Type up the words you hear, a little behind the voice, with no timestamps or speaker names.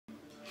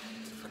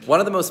One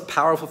of the most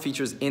powerful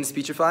features in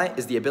Speechify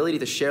is the ability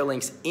to share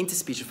links into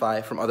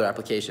Speechify from other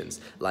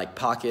applications like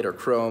Pocket or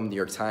Chrome, New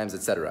York Times,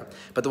 etc.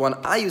 But the one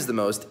I use the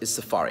most is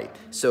Safari.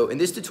 So in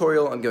this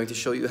tutorial, I'm going to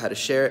show you how to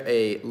share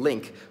a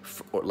link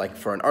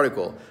for an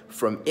article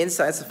from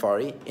inside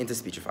Safari into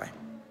Speechify.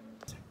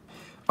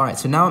 All right,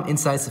 so now I'm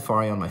inside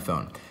Safari on my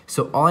phone.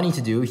 So all I need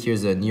to do,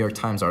 here's a New York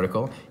Times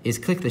article, is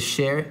click the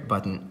share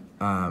button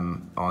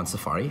on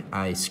Safari.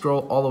 I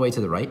scroll all the way to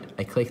the right.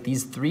 I click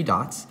these three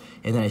dots,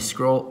 and then I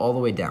scroll all the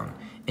way down.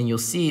 And you'll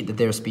see that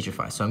there's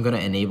Speechify. So I'm going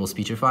to enable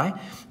Speechify.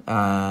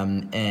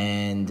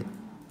 And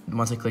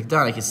once I click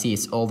done, I can see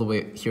it's all the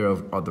way here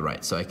on the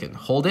right. So I can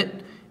hold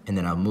it, and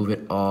then I'll move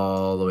it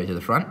all the way to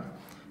the front.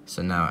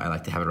 So now I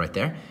like to have it right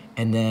there.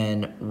 And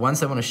then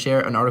once I want to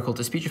share an article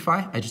to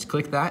Speechify, I just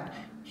click that,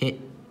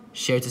 hit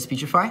Share to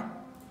Speechify,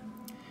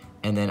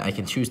 and then I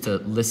can choose to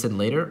listen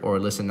later or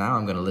listen now.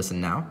 I'm going to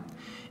listen now.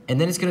 And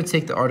then it's going to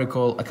take the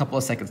article a couple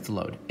of seconds to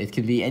load. It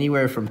can be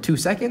anywhere from 2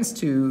 seconds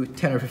to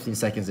 10 or 15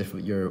 seconds if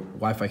your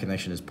Wi-Fi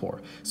connection is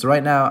poor. So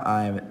right now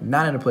I'm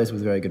not in a place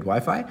with very good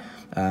Wi-Fi,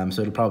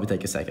 so it'll probably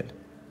take a second.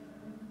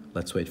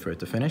 Let's wait for it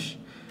to finish.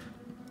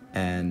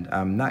 And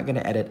I'm not going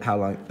to edit how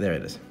long. There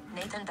it is.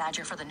 Nathan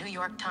Badger for the New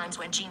York Times.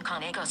 When Jean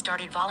Conego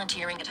started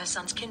volunteering at her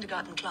son's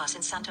kindergarten class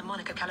in Santa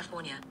Monica,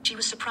 California, she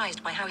was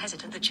surprised by how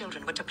hesitant the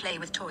children were to play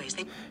with toys.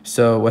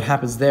 So what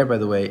happens there, by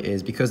the way,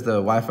 is because the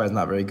Wi-Fi is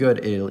not very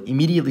good, it'll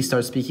immediately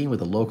start speaking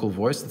with a local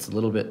voice that's a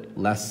little bit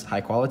less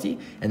high quality,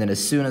 and then as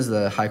soon as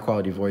the high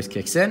quality voice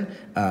kicks in,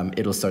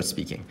 it'll start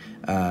speaking.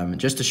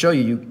 Just to show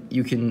you,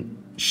 you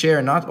can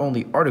share not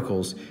only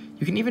articles,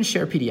 you can even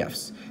share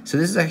PDFs. So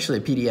this is actually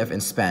a PDF in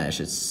Spanish.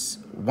 It's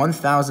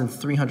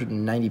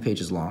 1,390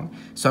 pages long.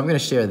 So I'm going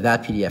to share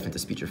that PDF into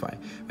Speechify.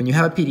 When you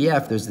have a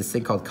PDF, there's this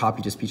thing called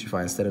copy to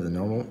Speechify instead of the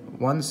normal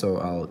one. So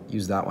I'll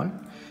use that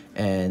one.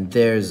 And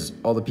there's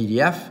all the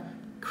PDF,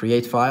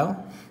 create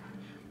file.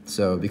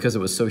 So because it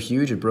was so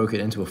huge, it broke it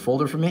into a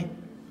folder for me.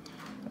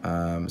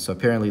 So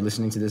apparently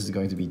listening to this is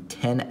going to be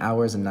 10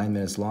 hours and 9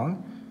 minutes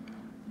long.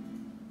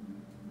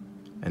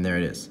 And there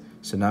it is.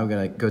 So now I'm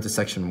going to go to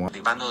section 1.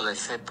 Derivando de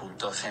C.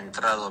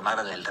 Centrado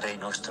Mar del Rey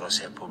Nuestro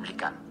se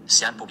publican.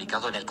 Se han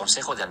publicado en el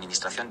Consejo de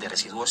Administración de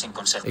Residuos en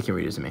Consejo. It can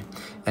read it to me.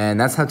 And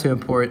that's how to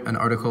import an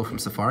article from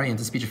Safari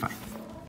into Speechify.